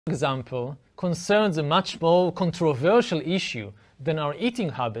example concerns a much more controversial issue than our eating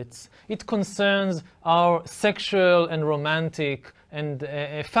habits. It concerns our sexual and romantic and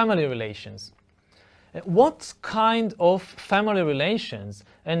family relations. What kind of family relations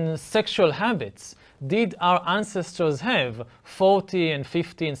and sexual habits did our ancestors have 40 and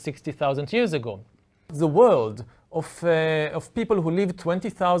 50 and 60,000 years ago? The world of people who lived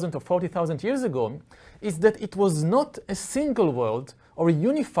 20,000 or 40,000 years ago is that it was not a single world or a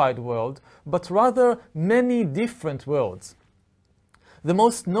unified world, but rather many different worlds. The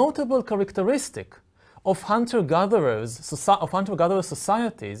most notable characteristic of hunter-gatherer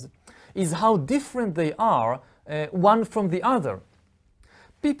societies is how different they are one from the other.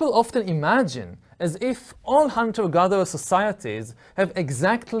 People often imagine as if all hunter-gatherer societies have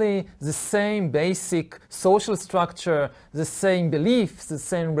exactly the same basic social structure, the same beliefs, the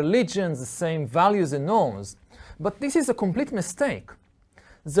same religions, the same values and norms. But this is a complete mistake.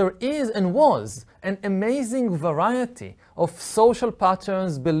 There is and was an amazing variety of social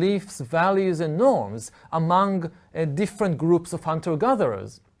patterns, beliefs, values and norms among different groups of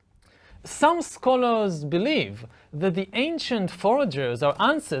hunter-gatherers. Some scholars believe that the ancient foragers, our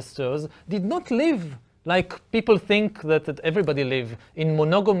ancestors, did not live like people think that everybody live in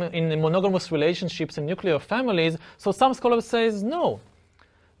monogamous relationships and nuclear families. So some scholars say no.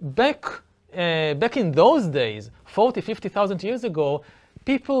 Back in those days, 40, 50,000 years ago,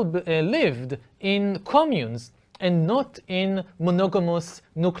 people lived in communes and not in monogamous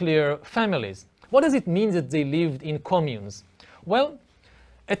nuclear families. What does it mean that they lived in communes? Well,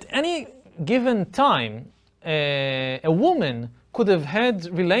 at any given time, a woman could have had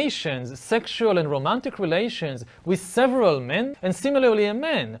relations, sexual and romantic relations, with several men, and similarly a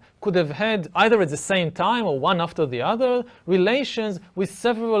man could have had, either at the same time or one after the other, relations with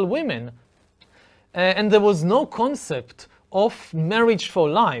several women. And there was no concept of marriage for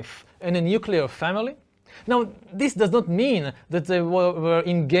life and a nuclear family. Now, this does not mean that they were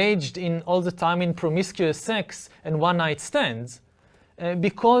engaged in all the time in promiscuous sex and one-night stands.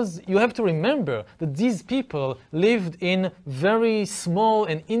 Because you have to remember that these people lived in very small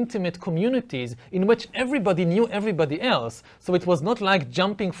and intimate communities in which everybody knew everybody else. So it was not like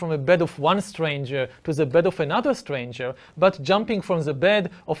jumping from a bed of one stranger to the bed of another stranger, but jumping from the bed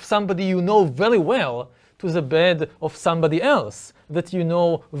of somebody you know very well to the bed of somebody else that you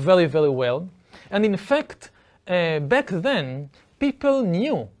know very, very well. And in fact, back then, people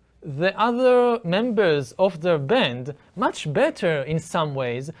knew the other members of their band much better in some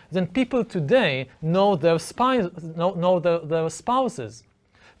ways than people today know their spouses.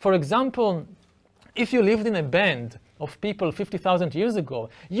 For example, if you lived in a band of people 50,000 years ago,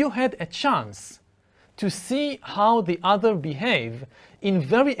 you had a chance to see how the other behave in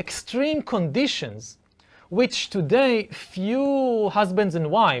very extreme conditions, which today few husbands and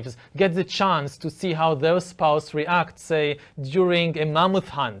wives get the chance to see how their spouse reacts, say, during a mammoth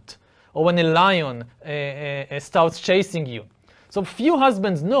hunt, or when a lion starts chasing you. So few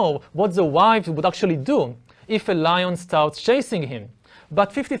husbands know what the wife would actually do if a lion starts chasing him.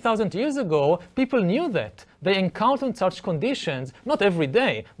 But 50,000 years ago, people knew that. They encountered such conditions, not every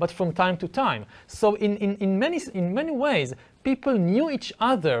day, but from time to time. So in many ways, people knew each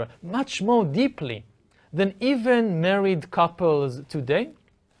other much more deeply than even married couples today.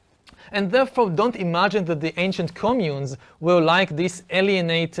 And therefore, don't imagine that the ancient communes were like this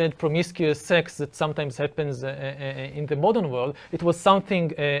alienated, promiscuous sex that sometimes happens in the modern world. It was something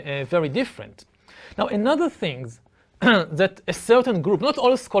very different. Now, another thing that a certain group, not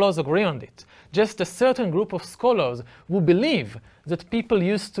all scholars agree on it, just a certain group of scholars who believe that people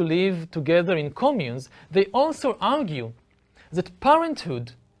used to live together in communes, they also argue that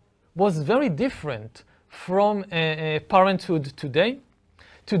parenthood was very different from parenthood today.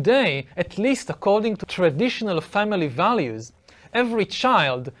 Today, at least according to traditional family values, every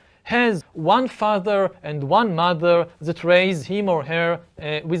child has one father and one mother that raise him or her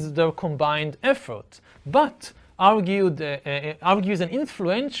with their combined effort. But, argues an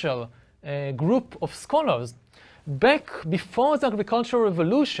influential group of scholars, back before the agricultural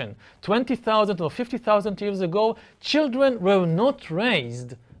revolution, 20,000 or 50,000 years ago, children were not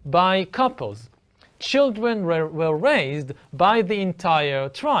raised by couples. Children were raised by the entire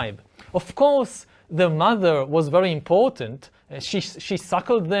tribe. Of course, the mother was very important. She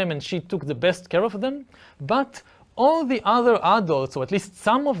suckled them and she took the best care of them. But all the other adults, or at least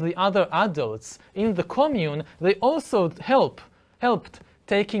some of the other adults in the commune, they also helped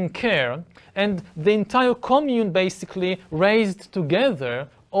taking care. And the entire commune basically raised together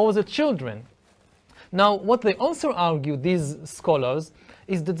all the children. Now, what they also argue, these scholars,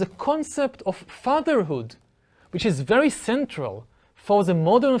 is that the concept of fatherhood, which is very central for the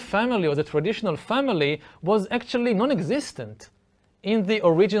modern family or the traditional family was actually non-existent in the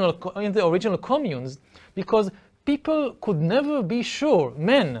original communes, because people could never be sure,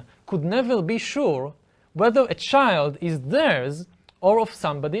 men could never be sure whether a child is theirs or of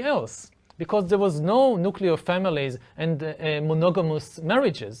somebody else, because there was no nuclear families and monogamous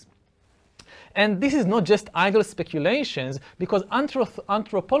marriages. And this is not just idle speculations, because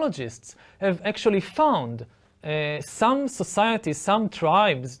anthropologists have actually found some societies, some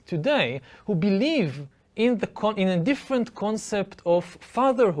tribes today who believe in a different concept of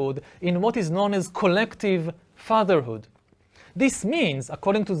fatherhood, in what is known as collective fatherhood. This means,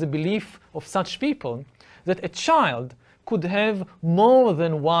 according to the belief of such people, that a child could have more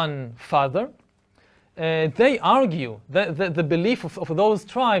than one father. They argue that the belief of those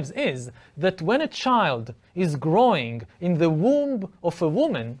tribes is that when a child is growing in the womb of a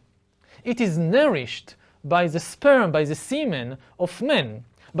woman, it is nourished by the sperm, by the semen of men,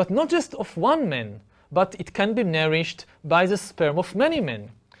 but not just of one man, but it can be nourished by the sperm of many men.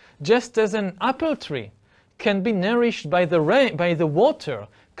 Just as an apple tree can be nourished by the water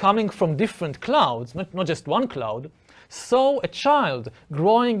coming from different clouds, not just one cloud, so a child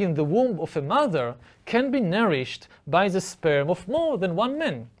growing in the womb of a mother can be nourished by the sperm of more than one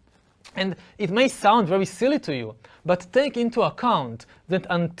man. And it may sound very silly to you, but take into account that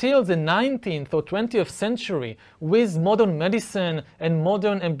until the 19th or 20th century, with modern medicine and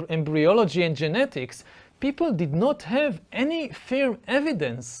modern embryology and genetics, people did not have any firm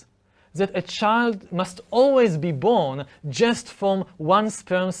evidence that a child must always be born just from one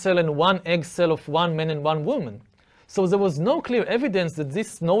sperm cell and one egg cell of one man and one woman. So there was no clear evidence that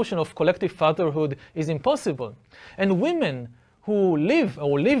this notion of collective fatherhood is impossible. And women who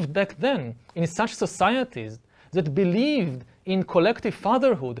lived back then in such societies that believed in collective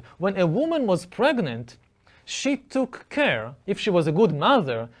fatherhood, when a woman was pregnant, she took care, if she was a good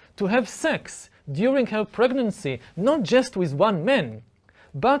mother, to have sex during her pregnancy, not just with one man,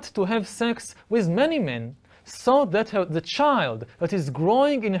 but to have sex with many men, so that the child that is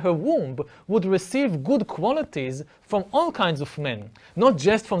growing in her womb would receive good qualities from all kinds of men, not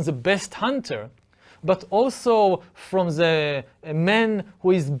just from the best hunter, but also from the man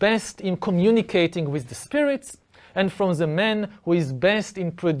who is best in communicating with the spirits, and from the man who is best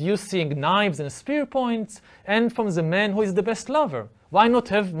in producing knives and spear points, and from the man who is the best lover. Why not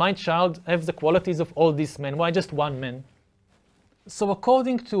have my child have the qualities of all these men? Why just one man? So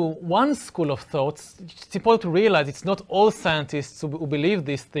according to one school of thought, it's important to realize it's not all scientists who believe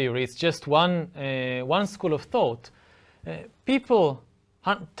this theory, it's just one school of thought. People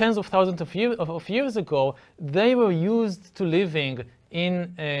tens of thousands of years ago, they were used to living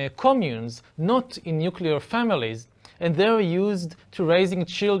in communes, not in nuclear families. And they were used to raising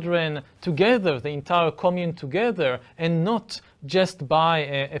children together, the entire commune together, and not just by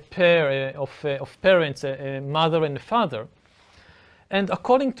a pair of parents, a mother and a father. And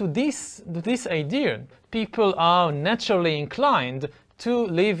according to this idea, people are naturally inclined to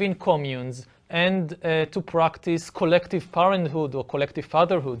live in communes and to practice collective parenthood or collective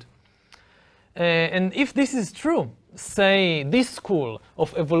fatherhood. And if this is true, say this school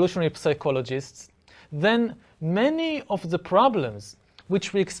of evolutionary psychologists, then many of the problems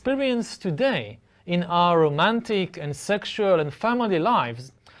which we experience today in our romantic and sexual and family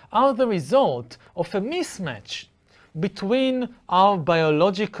lives are the result of a mismatch between our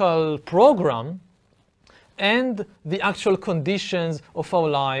biological program and the actual conditions of our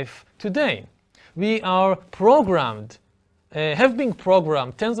life today. We are programmed, have been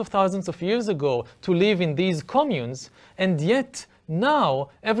programmed tens of thousands of years ago to live in these communes, and yet now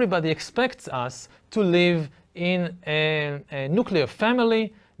everybody expects us to live in a nuclear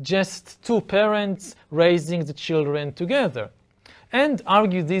family, just two parents raising the children together. And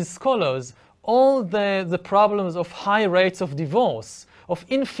argue these scholars, all the problems of high rates of divorce, of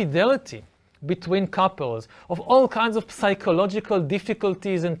infidelity between couples, of all kinds of psychological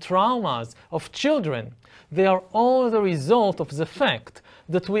difficulties and traumas of children, they are all the result of the fact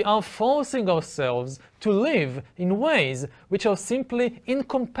that we are forcing ourselves to live in ways which are simply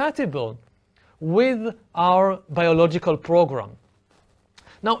incompatible with our biological program.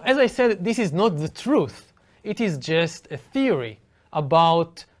 Now, as I said, this is not the truth. It is just a theory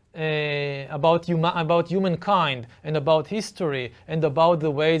about humankind and about history and about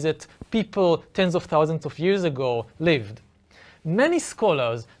the way that people tens of thousands of years ago lived. Many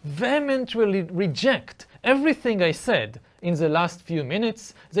scholars vehemently reject everything I said in the last few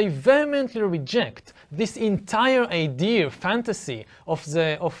minutes. They vehemently reject this entire idea, fantasy of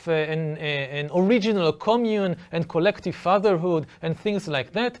an original commune and collective fatherhood and things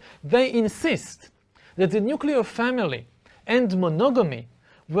like that. They insist that the nuclear family and monogamy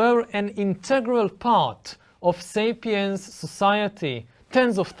were an integral part of sapiens society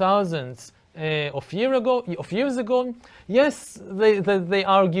tens of thousands of years ago, yes, they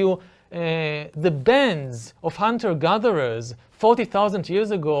argue the bands of hunter-gatherers 40,000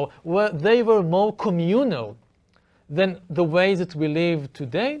 years ago, they were more communal than the way that we live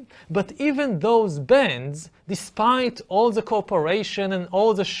today. But even those bands, despite all the cooperation and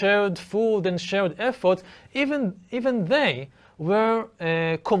all the shared food and shared effort, even they were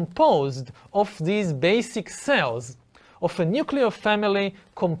composed of these basic cells of a nuclear family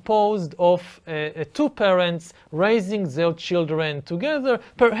composed of two parents raising their children together,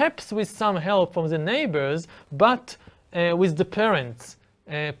 perhaps with some help from the neighbors, but with the parents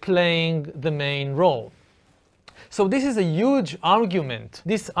playing the main role. So this is a huge argument,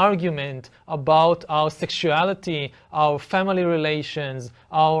 this argument about our sexuality, our family relations,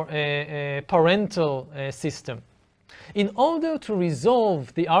 our parental system. In order to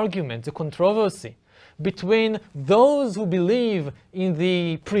resolve the argument, the controversy between those who believe in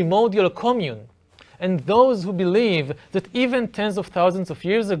the primordial commune and those who believe that even tens of thousands of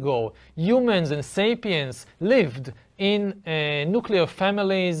years ago, humans and sapiens lived in nuclear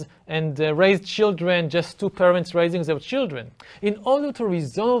families and raised children, just two parents raising their children. In order to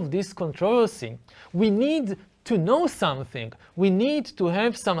resolve this controversy, we need to know something. We need to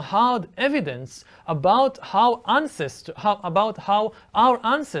have some hard evidence about how our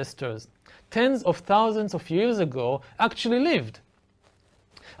ancestors tens of thousands of years ago actually lived.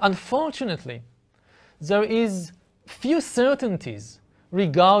 Unfortunately, there is few certainties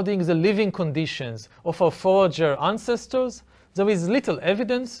regarding the living conditions of our forager ancestors. There is little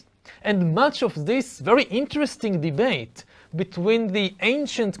evidence, and much of this very interesting debate between the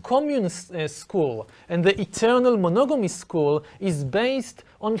ancient commune school and the eternal monogamy school is based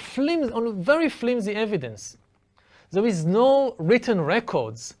on very flimsy evidence. There is no written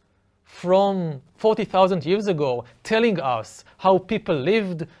records from 40,000 years ago telling us how people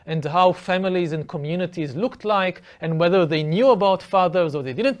lived and how families and communities looked like and whether they knew about fathers or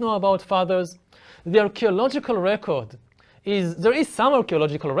they didn't know about fathers. The archaeological record there is some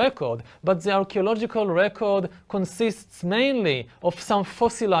archaeological record, but the archaeological record consists mainly of some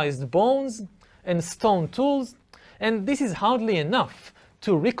fossilized bones and stone tools, and this is hardly enough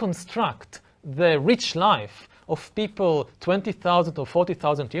to reconstruct the rich life of people 20,000 or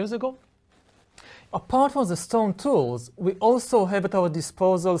 40,000 years ago. Apart from the stone tools, we also have at our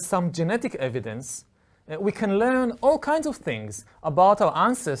disposal some genetic evidence. We can learn all kinds of things about our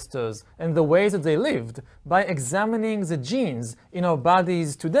ancestors and the ways that they lived by examining the genes in our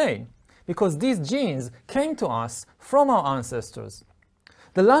bodies today, because these genes came to us from our ancestors.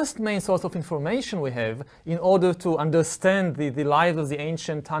 The last main source of information we have in order to understand the lives of the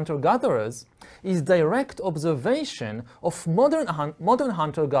ancient hunter-gatherers is direct observation of modern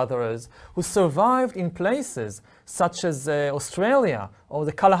hunter-gatherers who survived in places such as Australia or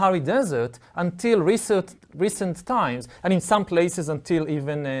the Kalahari Desert until recent times, and in some places until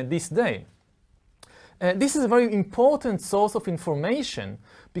even this day. This is a very important source of information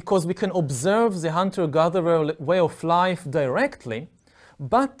because we can observe the hunter-gatherer way of life directly,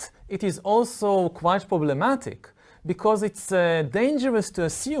 but it is also quite problematic because it's dangerous to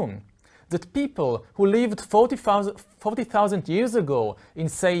assume that people who lived 40,000 years ago in,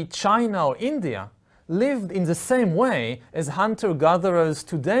 say, China or India lived in the same way as hunter-gatherers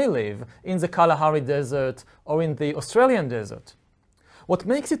today live in the Kalahari Desert or in the Australian desert. What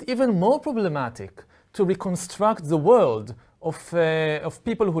makes it even more problematic to reconstruct the world of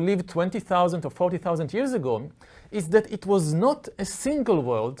people who lived 20,000 or 40,000 years ago is that it was not a single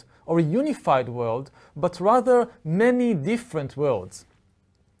world or a unified world, but rather many different worlds.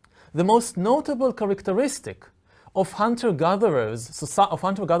 The most notable characteristic of hunter-gatherer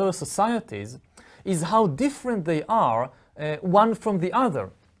societies is how different they are one from the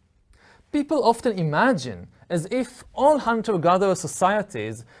other. People often imagine as if all hunter-gatherer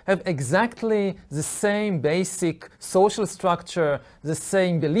societies have exactly the same basic social structure, the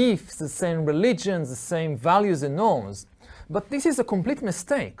same beliefs, the same religions, the same values and norms. But this is a complete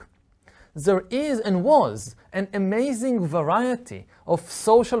mistake. There is and was an amazing variety of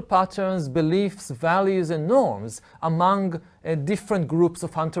social patterns, beliefs, values and norms among different groups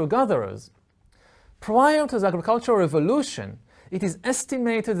of hunter-gatherers. Prior to the agricultural revolution, it is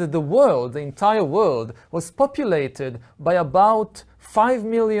estimated that the world, the entire world, was populated by about 5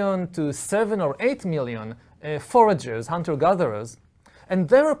 million to 7 or 8 million foragers, hunter-gatherers, and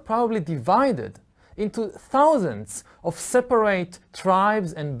they were probably divided into thousands of separate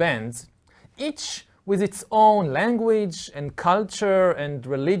tribes and bands, each with its own language and culture and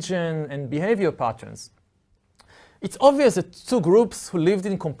religion and behavior patterns. It's obvious that two groups who lived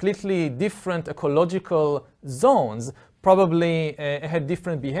in completely different ecological zones probably had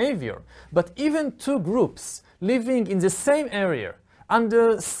different behavior. But even two groups living in the same area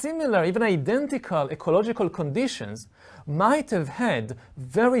under similar, even identical ecological conditions might have had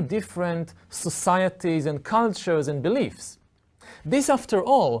very different societies and cultures and beliefs. This, after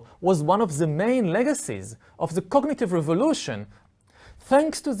all, was one of the main legacies of the cognitive revolution.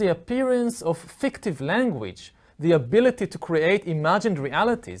 Thanks to the appearance of fictive language, the ability to create imagined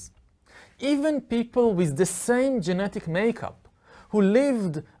realities, even people with the same genetic makeup, who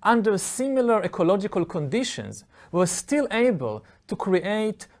lived under similar ecological conditions, were still able to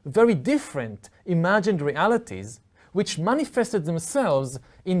create very different imagined realities, which manifested themselves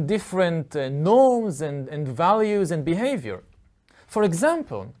in different norms and values and behavior. For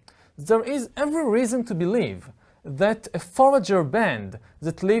example, there is every reason to believe that a forager band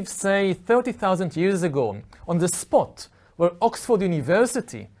that lived, say, 30,000 years ago on the spot where Oxford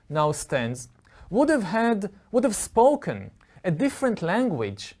University now stands would have spoken a different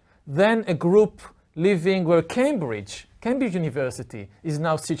language than a group living where Cambridge University is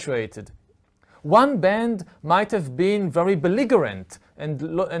now situated. One band might have been very belligerent and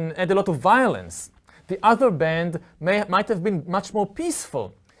had a lot of violence. The other band might have been much more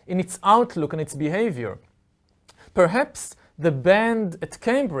peaceful in its outlook and its behavior. Perhaps the band at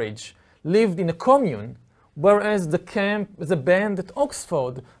Cambridge lived in a commune, whereas the band at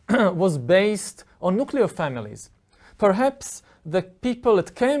Oxford was based on nuclear families. Perhaps the people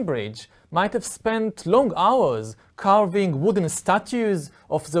at Cambridge might have spent long hours carving wooden statues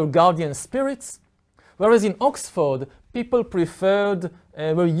of their guardian spirits, whereas in Oxford, people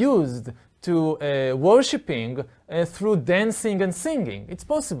were used to worshipping through dancing and singing. It's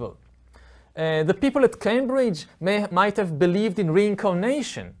possible. The people at Cambridge might have believed in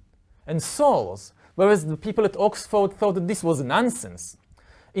reincarnation and souls, whereas the people at Oxford thought that this was nonsense.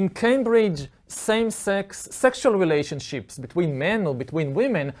 In Cambridge, same-sex sexual relationships between men or between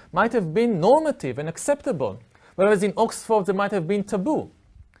women might have been normative and acceptable, whereas in Oxford they might have been taboo.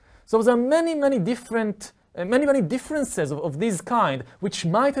 So there are many differences of this kind which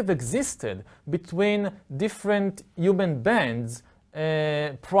might have existed between different human bands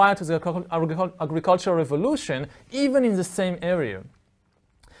prior to the agricultural revolution, even in the same area.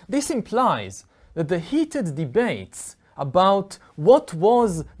 This implies that the heated debates about what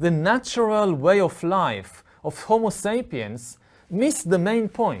was the natural way of life of Homo sapiens miss the main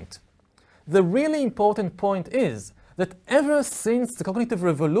point. The really important point is that ever since the cognitive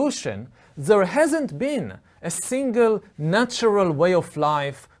revolution, there hasn't been a single natural way of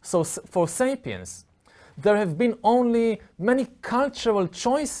life for sapiens. There have been only many cultural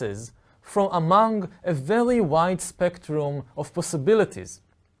choices from among a very wide spectrum of possibilities.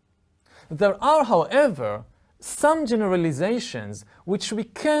 There are, however, some generalizations which we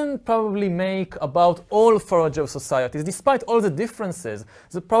can probably make about all forager societies, despite all the differences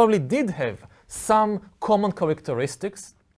that probably did have some common characteristics.